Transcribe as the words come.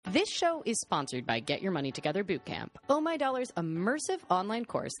This show is sponsored by Get Your Money Together Bootcamp, Oh My Dollar's immersive online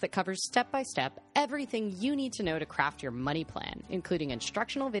course that covers step-by-step everything you need to know to craft your money plan, including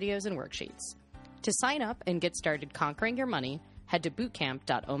instructional videos and worksheets. To sign up and get started conquering your money, head to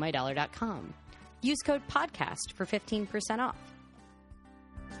bootcamp.ohmydollar.com. Use code PODCAST for 15% off.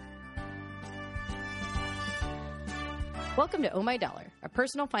 Welcome to Oh My Dollar, a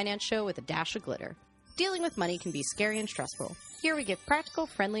personal finance show with a dash of glitter. Dealing with money can be scary and stressful. Here we give practical,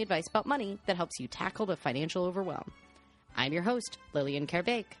 friendly advice about money that helps you tackle the financial overwhelm. I'm your host, Lillian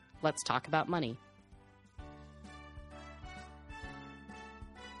Kerbeek. Let's talk about money.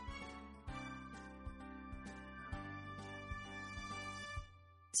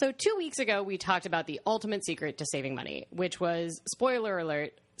 So 2 weeks ago, we talked about the ultimate secret to saving money, which was, spoiler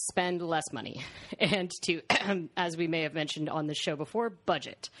alert, spend less money. And to, as we may have mentioned on the show before,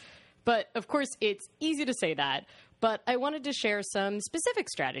 budget. But, of course, it's easy to say that, but I wanted to share some specific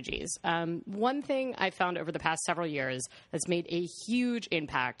strategies. One thing I found over the past several years that's made a huge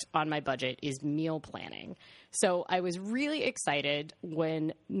impact on my budget is meal planning. So I was really excited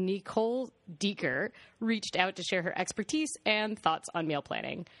when Nicole Deeker reached out to share her expertise and thoughts on meal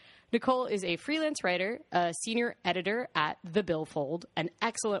planning. Nicole is a freelance writer, a senior editor at The Billfold, an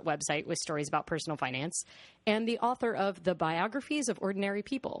excellent website with stories about personal finance, and the author of The Biographies of Ordinary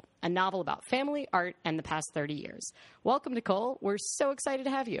People, a novel about family, art, and the past 30 years. Welcome, Nicole. We're so excited to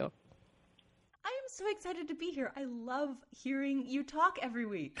have you. I am so excited to be here. I love hearing you talk every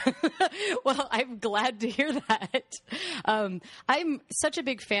week. Well, I'm glad to hear that. I'm such a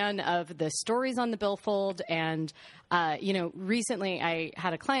big fan of the stories on The Billfold. And, recently I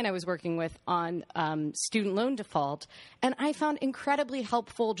had a client I was working with on student loan default. And I found incredibly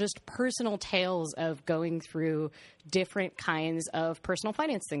helpful just personal tales of going through different kinds of personal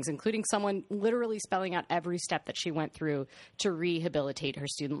finance things, including someone literally spelling out every step that she went through to rehabilitate her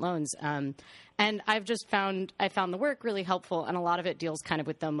student loans. And I found the work really helpful, and a lot of it deals kind of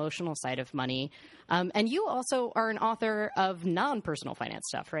with the emotional side of money. And you also are an author of non-personal finance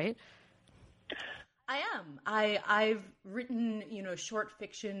stuff, right? I am. I've written, short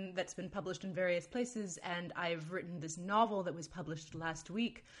fiction that's been published in various places, and I've written this novel that was published last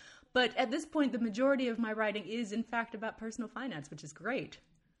week. But at this point, the majority of my writing is, in fact, about personal finance, which is great.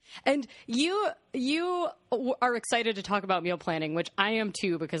 And you are excited to talk about meal planning, which I am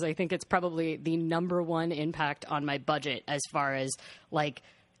too, because I think it's probably the number one impact on my budget as far as like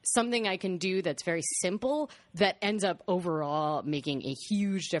something I can do that's very simple that ends up overall making a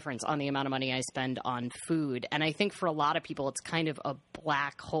huge difference on the amount of money I spend on food. And I think for a lot of people, it's kind of a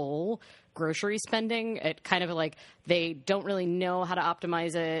black hole, grocery spending. It kind of like they don't really know how to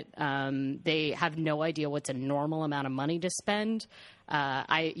optimize it. They have no idea what's a normal amount of money to spend.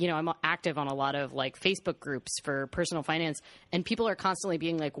 I'm active on a lot of like Facebook groups for personal finance, and people are constantly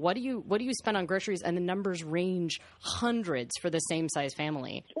being like, what do you spend on groceries? And the numbers range hundreds for the same size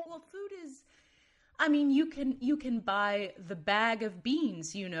family. Well, food is, you can buy the bag of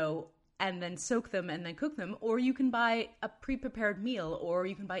beans, and then soak them and then cook them, or you can buy a pre-prepared meal, or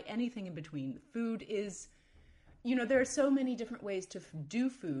you can buy anything in between. Food is, there are so many different ways to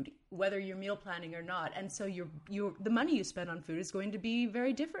do food, whether you're meal planning or not. And so the money you spend on food is going to be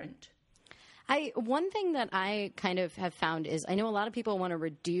very different. One thing that I kind of have found is I know a lot of people want to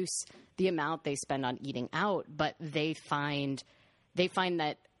reduce the amount they spend on eating out, but they find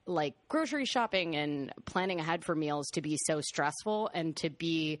that like grocery shopping and planning ahead for meals to be so stressful, and to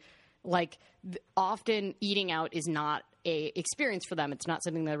be like often eating out is not a experience for them. It's not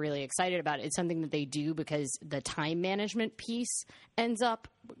something they're really excited about. It's something that they do because the time management piece ends up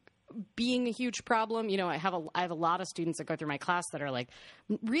being a huge problem. I have a lot of students that go through my class that are like,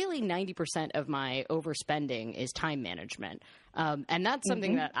 really 90% of my overspending is time management. And that's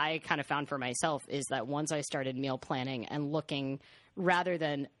something that I kind of found for myself, is that once I started meal planning and looking, rather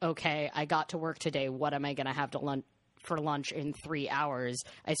than, okay, I got to work today, what am I going to have for lunch in 3 hours,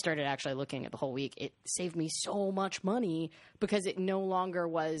 I started actually looking at the whole week. It saved me so much money because it no longer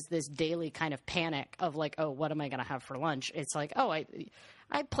was this daily kind of panic of like, oh, what am I going to have for lunch? It's like, oh, I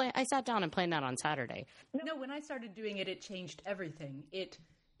sat down and planned that on Saturday. No, when I started doing it, it changed everything. It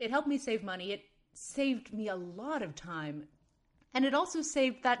helped me save money. It saved me a lot of time. And it also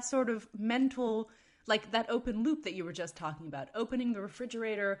saved that sort of mental, like that open loop that you were just talking about, opening the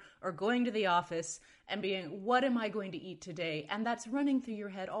refrigerator or going to the office and being, what am I going to eat today? And that's running through your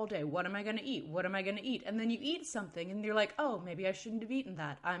head all day. What am I going to eat? What am I going to eat? And then you eat something and you're like, oh, maybe I shouldn't have eaten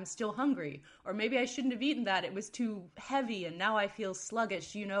that. I'm still hungry. Or maybe I shouldn't have eaten that. It was too heavy and now I feel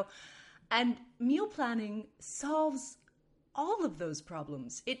sluggish, And meal planning solves all of those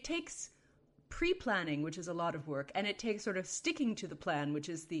problems. It takes pre-planning, which is a lot of work, and it takes sort of sticking to the plan, which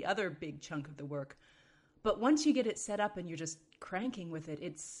is the other big chunk of the work. But once you get it set up and you're just cranking with it,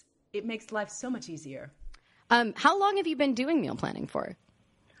 it makes life so much easier. How long have you been doing meal planning for?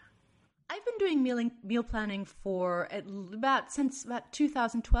 I've been doing meal planning for since about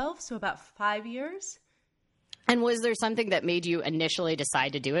 2012, so about 5 years. And was there something that made you initially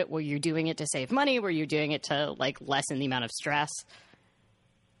decide to do it? Were you doing it to save money? Were you doing it to lessen the amount of stress?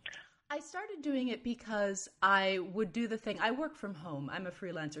 I started doing it because I would do the thing. I work from home. I'm a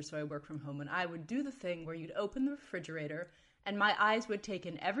freelancer, so I work from home. And I would do the thing where you'd open the refrigerator and my eyes would take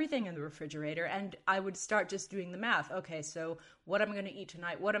in everything in the refrigerator, and I would start just doing the math. Okay, so what am I going to eat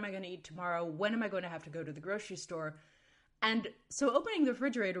tonight? What am I going to eat tomorrow? When am I going to have to go to the grocery store? And so opening the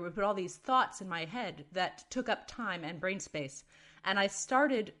refrigerator would put all these thoughts in my head that took up time and brain space. And I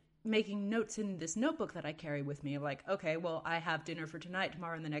started making notes in this notebook that I carry with me. Like, okay, well, I have dinner for tonight,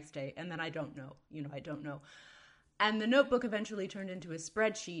 tomorrow, and the next day. And then I don't know. I don't know. And the notebook eventually turned into a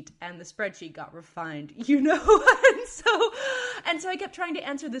spreadsheet, and the spreadsheet got refined, and so I kept trying to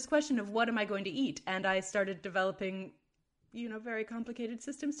answer this question of what am I going to eat? And I started developing, very complicated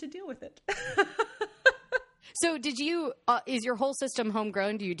systems to deal with it. So did you, is your whole system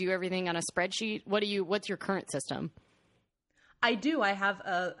homegrown? Do you do everything on a spreadsheet? What's your current system? I do. I have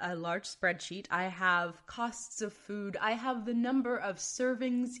a large spreadsheet. I have costs of food. I have the number of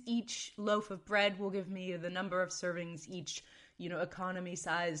servings each loaf of bread will give me, the number of servings each,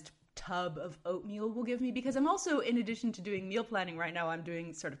 economy-sized tub of oatmeal will give me. Because I'm also, in addition to doing meal planning right now, I'm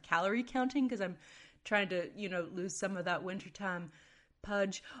doing sort of calorie counting because I'm trying to, lose some of that wintertime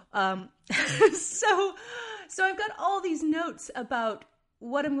pudge. So I've got all these notes about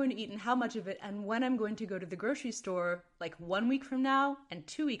what I'm going to eat and how much of it, and when I'm going to go to the grocery store, like 1 week from now and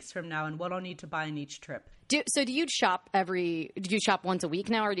 2 weeks from now, and what I'll need to buy in each trip. Do you shop once a week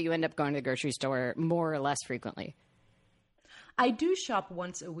now, or do you end up going to the grocery store more or less frequently? I do shop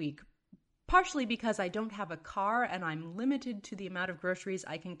once a week, partially because I don't have a car and I'm limited to the amount of groceries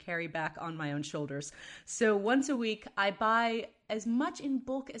I can carry back on my own shoulders. So once a week, I buy as much in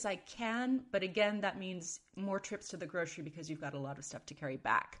bulk as I can, but again, that means more trips to the grocery because you've got a lot of stuff to carry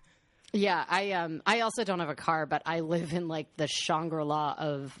back. Yeah, I also don't have a car, but I live in the Shangri-La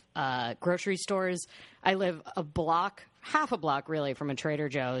of grocery stores. I live half a block really from a Trader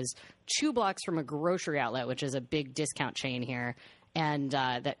Joe's, 2 blocks from a grocery outlet, which is a big discount chain here. And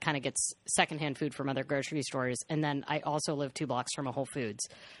that kind of gets secondhand food from other grocery stores. And then I also live 2 blocks from a Whole Foods.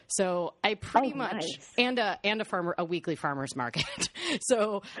 So I pretty much nice. and a weekly farmer's market.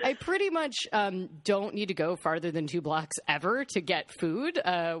 So I pretty much don't need to go farther than 2 blocks ever to get food,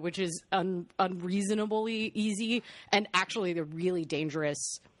 which is unreasonably easy, and actually the really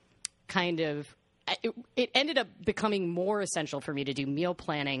dangerous kind of. It ended up becoming more essential for me to do meal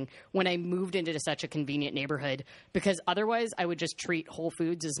planning when I moved into such a convenient neighborhood, because otherwise I would just treat Whole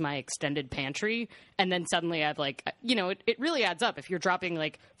Foods as my extended pantry. And then suddenly I've it really adds up. If you're dropping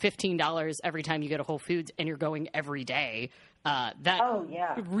 $15 every time you go to Whole Foods and you're going every day, that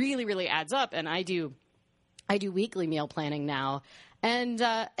really, really adds up. And I do weekly meal planning now. And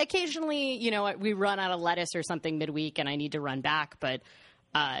occasionally, we run out of lettuce or something midweek and I need to run back, but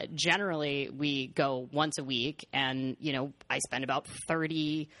generally we go once a week, and I spend about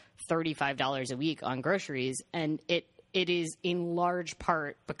 $35 a week on groceries, and it is in large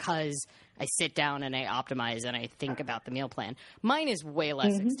part because I sit down and I optimize and I think about the meal plan. Mine is way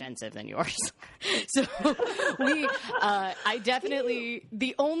less extensive than yours. So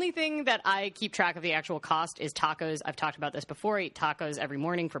the only thing that I keep track of the actual cost is tacos. I've talked about this before. I eat tacos every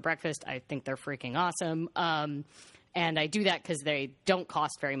morning for breakfast. I think they're freaking awesome. And I do that because they don't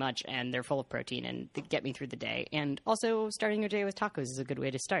cost very much and they're full of protein and they get me through the day. And also starting your day with tacos is a good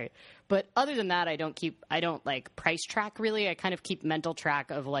way to start. But other than that, I don't price track really. I kind of keep mental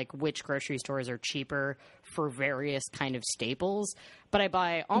track of which grocery stores are cheaper for various kind of staples. But I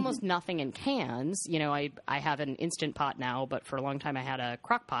buy almost nothing in cans. I have an Instant Pot now, but for a long time I had a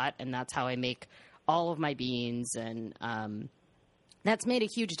crock pot, and that's how I make all of my beans. And that's made a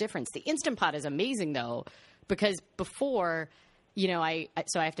huge difference. The Instant Pot is amazing though, because before, I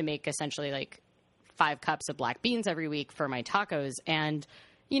have to make essentially 5 cups of black beans every week for my tacos. And,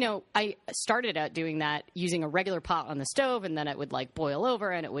 I started out doing that using a regular pot on the stove, and then it would boil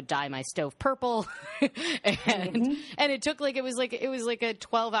over and it would dye my stove purple. And it took it was like a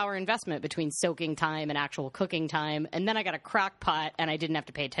 12-hour investment between soaking time and actual cooking time. And then I got a crock pot and I didn't have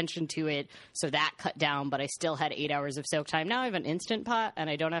to pay attention to it. So that cut down, but I still had 8 hours of soak time. Now I have an Instant Pot and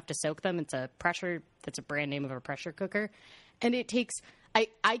I don't have to soak them. It's that's a brand name of a pressure cooker. And it takes,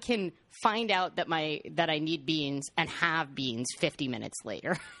 I can find out that I need beans and have beans 50 minutes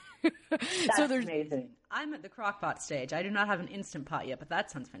later. That's amazing. I'm at the crock-pot stage. I do not have an Instant Pot yet, but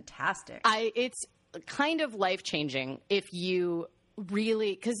that sounds fantastic. It's kind of life-changing if you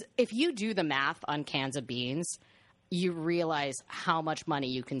really, because if you do the math on cans of beans, you realize how much money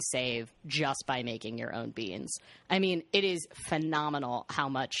you can save just by making your own beans. I mean, it is phenomenal how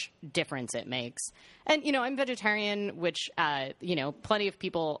much difference it makes. And, I'm vegetarian, which, plenty of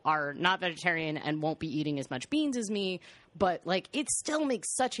people are not vegetarian and won't be eating as much beans as me. But, it still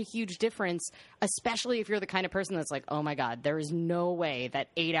makes such a huge difference, especially if you're the kind of person that's like, oh, my God, there is no way that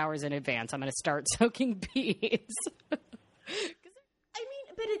 8 hours in advance I'm going to start soaking beans.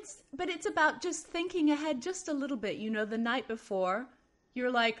 But it's about just thinking ahead just a little bit. The night before,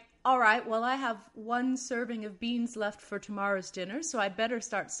 you're like, all right, well, I have one serving of beans left for tomorrow's dinner, so I better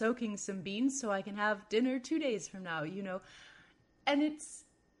start soaking some beans so I can have dinner 2 days from now, And it's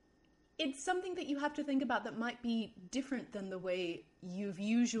something that you have to think about that might be different than the way you've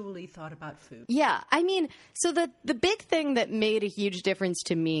usually thought about food. Yeah. I mean, so the big thing that made a huge difference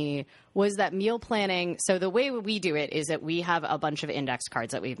to me was that meal planning. So the way we do it is that we have a bunch of index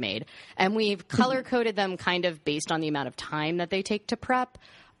cards that we've made, and we've color coded them kind of based on the amount of time that they take to prep.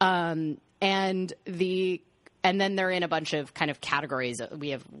 And then they're in a bunch of kind of categories. We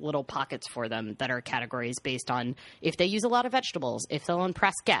have little pockets for them that are categories based on if they use a lot of vegetables, if they'll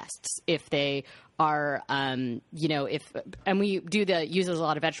impress guests, if they are, and we do the uses a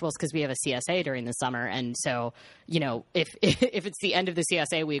lot of vegetables because we have a CSA during the summer. And so, if it's the end of the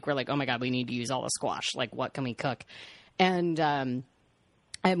CSA week, we're like, oh my God, we need to use all the squash. Like, what can we cook? And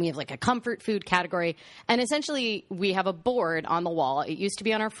we have a comfort food category. And essentially, we have a board on the wall. It used to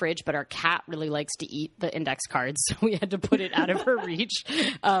be on our fridge, but our cat really likes to eat the index cards, so we had to put it out of her reach.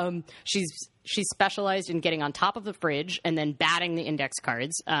 She's specialized in getting on top of the fridge and then batting the index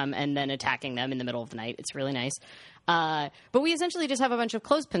cards and then attacking them in the middle of the night. It's really nice. But we essentially just have a bunch of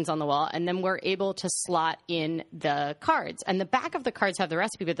clothespins on the wall, and then we're able to slot in the cards. And the back of the cards have the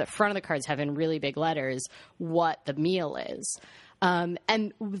recipe, but the front of the cards have in really big letters what the meal is.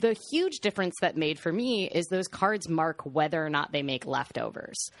 And the huge difference that made for me is those cards mark whether or not they make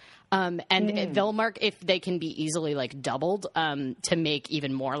leftovers. They'll mark if they can be easily doubled to make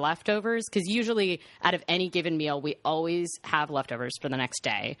even more leftovers. Because usually out of any given meal, we always have leftovers for the next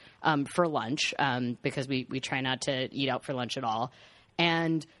day for lunch because we try not to eat out for lunch at all.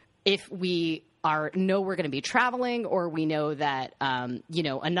 And if we know we're going to be traveling, or we know that,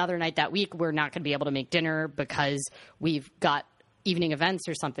 another night that week we're not going to be able to make dinner because we've got evening events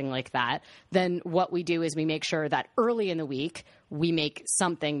or something like that, then what we do is we make sure that early in the week we make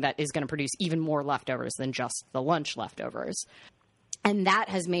something that is going to produce even more leftovers than just the lunch leftovers. And that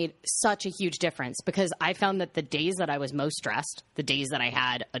has made such a huge difference because I found that the days that I was most stressed, the days that I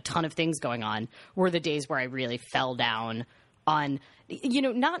had a ton of things going on, were the days where I really fell down on,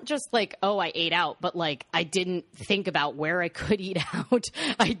 not just I ate out, but I didn't think about where I could eat out.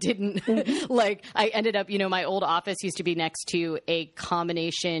 I didn't I ended up, my old office used to be next to a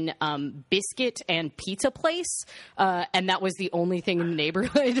combination biscuit and pizza place. And that was the only thing in the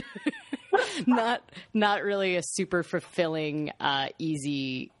neighborhood. Not really a super fulfilling,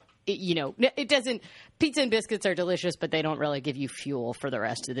 easy, it doesn't, pizza and biscuits are delicious, but they don't really give you fuel for the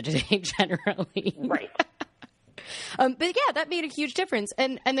rest of the day generally. Right. But yeah, that made a huge difference.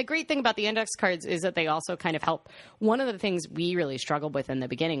 And the great thing about the index cards is that they also kind of help. One of the things we really struggled with in the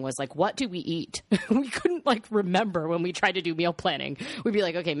beginning was what do we eat? We couldn't remember when we tried to do meal planning. We'd be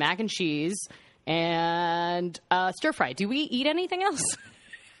like, okay, mac and cheese and stir fry. Do we eat anything else?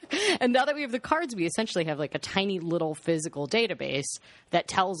 And now that we have the cards, we essentially have a tiny little physical database that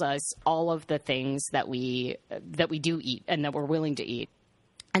tells us all of the things that we do eat and that we're willing to eat.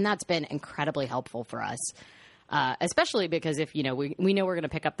 And that's been incredibly helpful for us. Especially because if, we know we're going to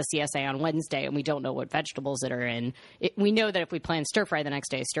pick up the CSA on Wednesday and we don't know what vegetables that are in, we know that if we plan stir fry the next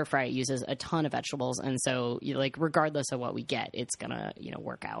day, stir fry uses a ton of vegetables. And so regardless of what we get, it's going to,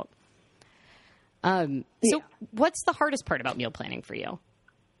 work out. So what's the hardest part about meal planning for you?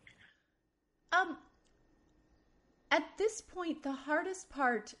 At this point, the hardest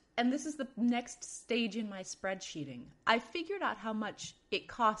part, and this is the next stage in my spreadsheeting, I figured out how much it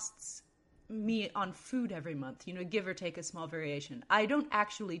costs me on food every month, give or take a small variation. I don't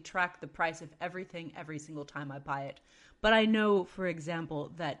actually track the price of everything every single time I buy it. But I know, for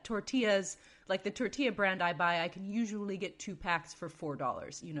example, that tortillas, the tortilla brand I buy, I can usually get 2 packs for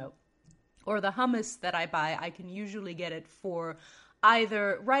 $4, Or the hummus that I buy, I can usually get it for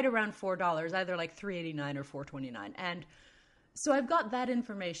either right around $4, either $3.89 or $4.29. And so I've got that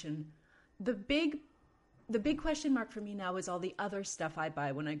information. The big the big question mark for me now is all the other stuff I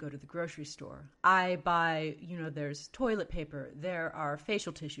buy when I go to the grocery store. I buy, there's toilet paper, there are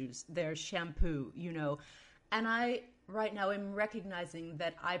facial tissues, there's shampoo, and I right now am recognizing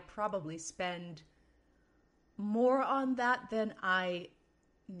that I probably spend more on that than I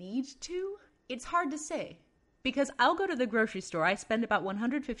need to. It's hard to say because I'll go to the grocery store. I spend about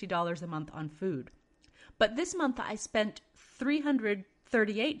 $150 a month on food. But this month I spent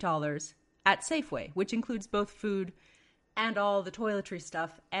 $338 at Safeway, which includes both food and all the toiletry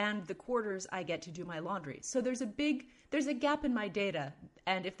stuff and the quarters I get to do my laundry. So there's a gap in my data.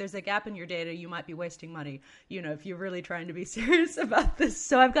 And if there's a gap in your data, you might be wasting money, if you're really trying to be serious about this.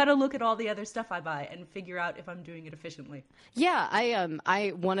 So I've got to look at all the other stuff I buy and figure out if I'm doing it efficiently. Yeah,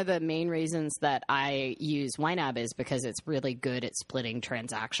 I one of the main reasons that I use YNAB is because it's really good at splitting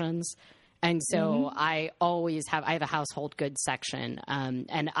transactions. And so I have a household goods section,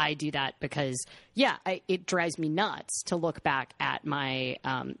 and I do that because, it drives me nuts to look back at my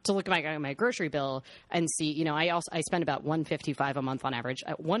grocery bill and see, I spend about $155 a month on average,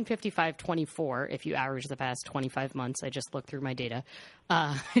 at $155.24 if you average the past 25 months. I just looked through my data,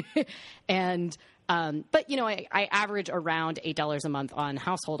 but I average around $8 a month on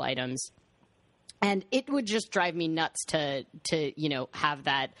household items. And it would just drive me nuts to have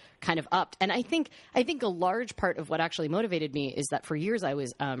that kind of upped. And I think a large part of what actually motivated me is that for years I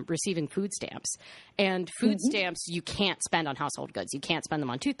was receiving food stamps. And food stamps you can't spend on household goods. You can't spend them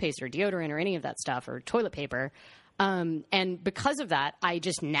on toothpaste or deodorant or any of that stuff or toilet paper. And because of that, I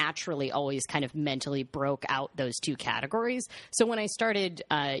just naturally always kind of mentally broke out those two categories. So when I started,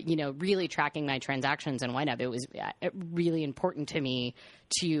 really tracking my transactions in YNAB, it was really important to me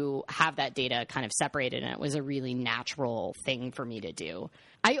to have that data kind of separated, and it was a really natural thing for me to do.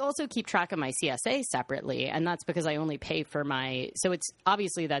 I also keep track of my CSA separately, and that's because I only pay for so it's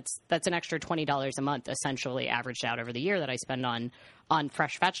obviously that's an extra $20 a month essentially averaged out over the year that I spend on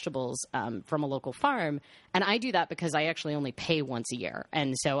fresh vegetables from a local farm. And I do that because I actually only pay once a year.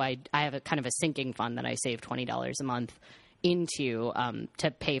 And so I have a kind of a sinking fund that I save $20 a month into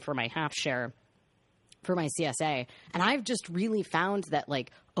to pay for my half share for my CSA. And I've just really found that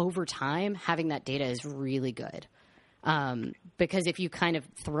over time, having that data is really good. Because if you kind of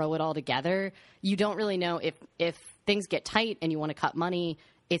throw it all together, you don't really know if things get tight and you want to cut money,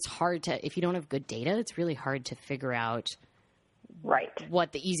 it's hard to, if you don't have good data, it's really hard to figure out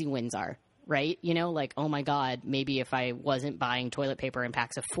what the easy wins are, right? Oh my God, maybe if I wasn't buying toilet paper in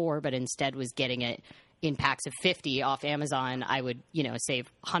packs of 4, but instead was getting it in packs of 50 off Amazon, I would,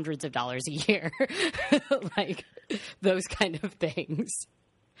 save hundreds of dollars a year, those kind of things.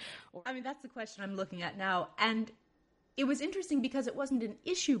 I mean, that's the question I'm looking at now. And it was interesting because it wasn't an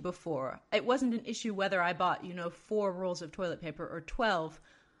issue before. It wasn't an issue whether I bought, 4 rolls of toilet paper or 12.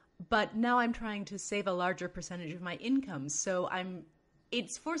 But now I'm trying to save a larger percentage of my income. So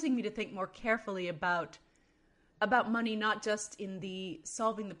it's forcing me to think more carefully about money, not just in the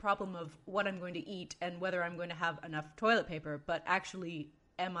solving the problem of what I'm going to eat and whether I'm going to have enough toilet paper, but actually,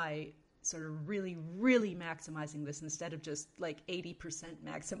 am I sort of really, really maximizing this instead of just 80%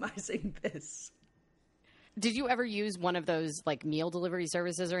 maximizing this? Did you ever use one of those meal delivery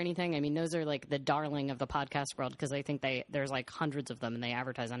services or anything? I mean, those are the darling of the podcast world because I think there's hundreds of them and they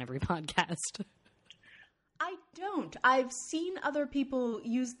advertise on every podcast. I don't. I've seen other people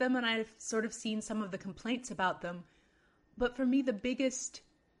use them and I've sort of seen some of the complaints about them. But for me, the biggest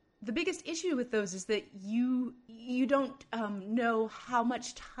issue with those is that you don't know how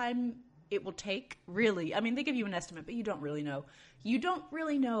much time it will take, really. I mean, they give you an estimate, but you don't really know. You don't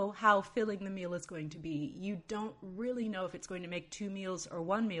really know how filling the meal is going to be. You don't really know if it's going to make 2 meals or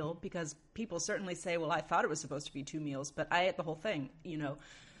 1 meal because people certainly say, well, I thought it was supposed to be 2 meals, but I ate the whole thing,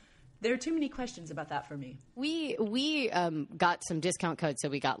 There are too many questions about that for me. We got some discount codes, so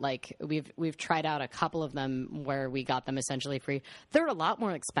we got we've tried out a couple of them where we got them essentially free. They're a lot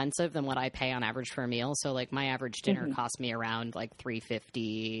more expensive than what I pay on average for a meal. So my average dinner cost me around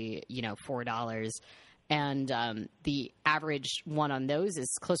 $3.50, $4, and the average one on those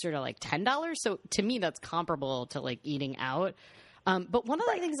is closer to $10. So to me, that's comparable to eating out. But one of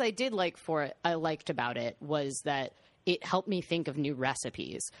the things I did I liked about it was that it helped me think of new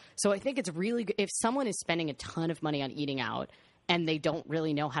recipes. So I think it's really good if someone is spending a ton of money on eating out and they don't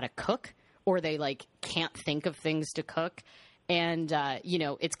really know how to cook or they can't think of things to cook and,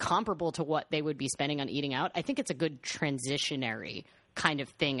 it's comparable to what they would be spending on eating out. I think it's a good transitionary kind of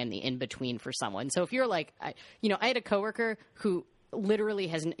thing in the in-between for someone. So if you're I had a coworker who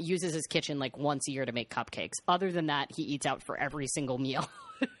literally uses his kitchen once a year to make cupcakes. Other than that, he eats out for every single meal.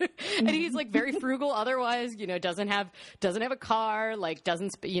 And he's like very frugal otherwise, doesn't have a car, like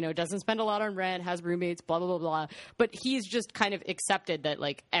doesn't spend a lot on rent, has roommates, blah, blah, blah, blah. But he's just kind of accepted that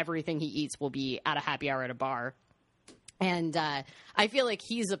like everything he eats will be at a happy hour at a bar. And I feel like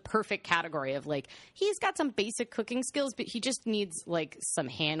he's a perfect category of like, he's got some basic cooking skills, but he just needs like some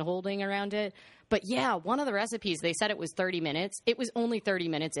hand holding around it. But yeah, one of the recipes, they said it was 30 minutes. It was only 30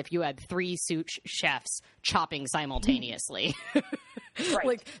 minutes if you had 3 sous chefs chopping simultaneously. Right.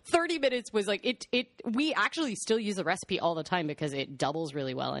 Like 30 minutes was like we actually still use the recipe all the time because it doubles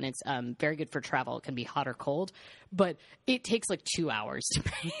really well and it's very good for travel. It can be hot or cold, but it takes like 2 hours to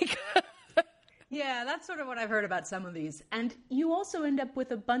make. Yeah, that's sort of what I've heard about some of these. And you also end up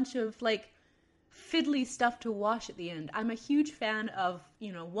with a bunch of, like, fiddly stuff to wash at the end. I'm a huge fan of,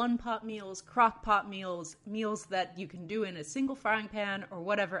 one-pot meals, crock-pot meals, meals that you can do in a single frying pan or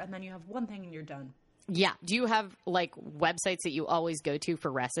whatever, and then you have one thing and you're done. Yeah. Do you have, like, websites that you always go to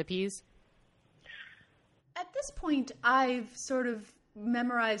for recipes? At this point, I've sort of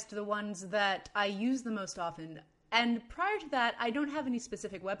memorized the ones that I use the most often. And prior to that, I don't have any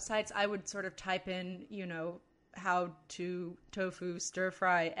specific websites. I would sort of type in, how to tofu stir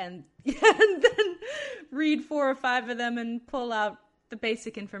fry and then read 4 or 5 of them and pull out the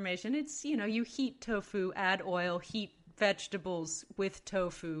basic information. It's, you heat tofu, add oil, heat vegetables with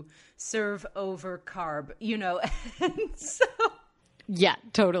tofu, serve over carb, and so... Yeah,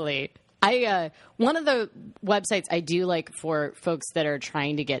 totally. One of the websites I do like for folks that are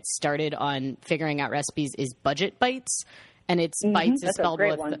trying to get started on figuring out recipes is Budget Bites. And it's Bites is spelled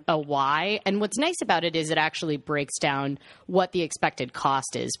with a Y. And what's nice about it is it actually breaks down what the expected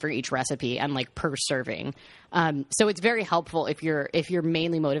cost is for each recipe and like per serving. So it's very helpful if you're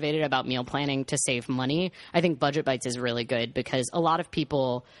mainly motivated about meal planning to save money. I think Budget Bites is really good because a lot of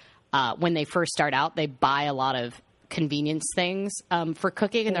people, when they first start out, they buy a lot of convenience things for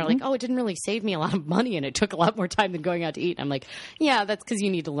cooking and they're like, oh, it didn't really save me a lot of money and it took a lot more time than going out to eat. And I'm like, yeah, that's because you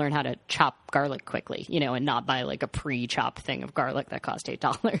need to learn how to chop garlic quickly, and not buy like a pre-chopped thing of garlic that cost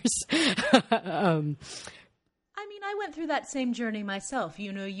 $8. I went through that same journey myself.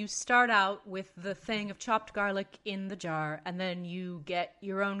 You start out with the thing of chopped garlic in the jar and then you get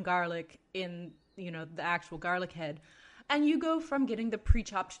your own garlic in, the actual garlic head. And you go from getting the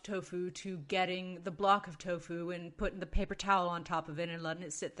pre-chopped tofu to getting the block of tofu and putting the paper towel on top of it and letting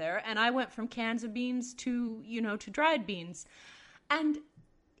it sit there. And I went from cans of beans to, to dried beans. And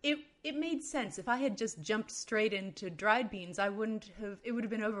it made sense. If I had just jumped straight into dried beans, it would have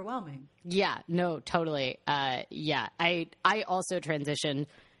been overwhelming. Yeah, no, totally. Yeah, I also transitioned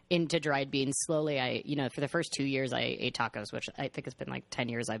into dried beans slowly. For the first 2 years I ate tacos, which I think it's been like 10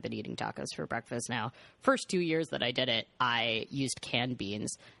 years I've been eating tacos for breakfast now. First 2 years that I did it, I used canned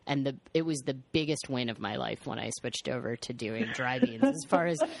beans, and it was the biggest win of my life when I switched over to doing dry beans. As far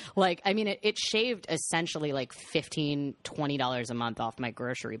as it shaved essentially like $15, $20 a month off my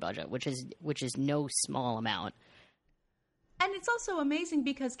grocery budget, which is no small amount. And it's also amazing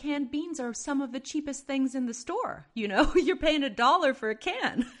because canned beans are some of the cheapest things in the store. You're paying $1 for a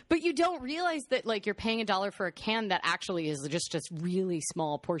can. But you don't realize that, like, you're paying $1 for a can that actually is just a really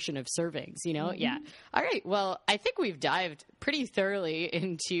small portion of servings, Mm-hmm. Yeah. All right. Well, I think we've dived pretty thoroughly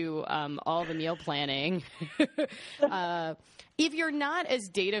into all the meal planning. If you're not as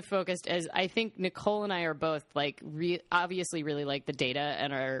data focused as I think Nicole and I are both, like, obviously really like the data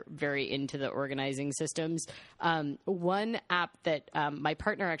and are very into the organizing systems. One app that my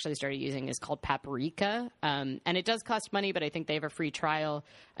partner actually started using is called Paprika, and it does cost money, but I think they have a free trial.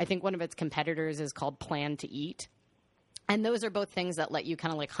 I think one of its competitors is called Plan to Eat. And those are both things that let you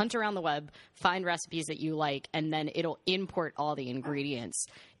kind of like hunt around the web, find recipes that you like, and then it'll import all the ingredients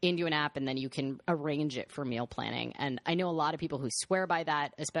into an app, and then you can arrange it for meal planning. And I know a lot of people who swear by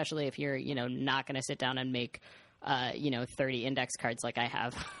that, especially if you're, not going to sit down and make, 30 index cards like I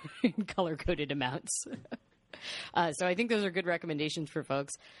have in color-coded amounts. So I think those are good recommendations for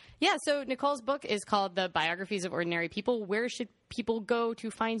folks. Yeah, so Nicole's book is called The Biographies of Ordinary People. Where should people go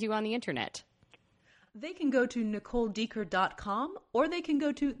to find you on the internet? They can go to NicoleDeeker.com or they can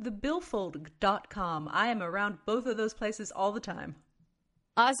go to thebillfold.com. I am around both of those places all the time.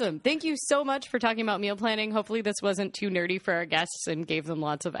 Awesome. Thank you so much for talking about meal planning. Hopefully this wasn't too nerdy for our guests and gave them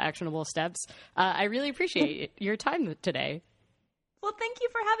lots of actionable steps. I really appreciate your time today. Well, thank you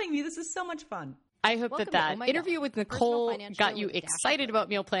for having me. This is so much fun. I hope that interview with Nicole got you excited about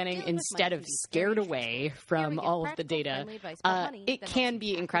meal planning instead of scared away from all of the data. It can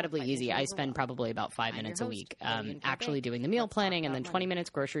be incredibly easy. I spend probably about 5 minutes a week actually doing the meal planning and then 20 minutes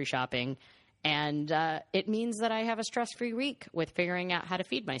grocery shopping. And it means that I have a stress-free week with figuring out how to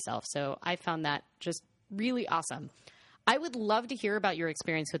feed myself. So I found that just really awesome. I would love to hear about your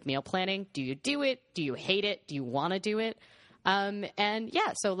experience with meal planning. Do you do it? Do you hate it? Do you want to do it?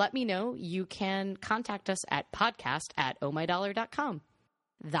 So let me know. You can contact us at podcast@ohmydollar.com.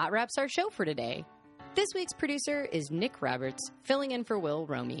 That wraps our show for today. This week's producer is Nick Roberts, filling in for Will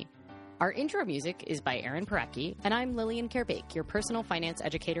Romy. Our intro music is by Aaron Parecki, and I'm Lillian Kerbake, your personal finance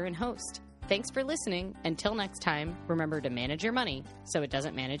educator and host. Thanks for listening. Until next time, remember to manage your money so it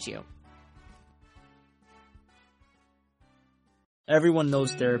doesn't manage you. Everyone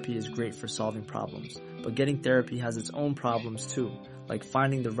knows therapy is great for solving problems, but getting therapy has its own problems too, like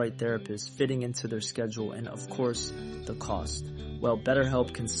finding the right therapist, fitting into their schedule, and of course, the cost. Well,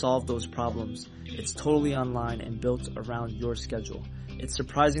 BetterHelp can solve those problems. It's totally online and built around your schedule. It's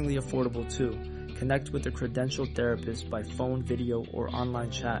surprisingly affordable too. Connect with a credentialed therapist by phone, video, or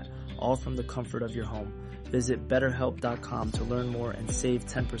online chat, all from the comfort of your home. Visit BetterHelp.com to learn more and save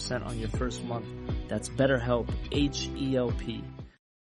 10% on your first month. That's BetterHelp, H-E-L-P.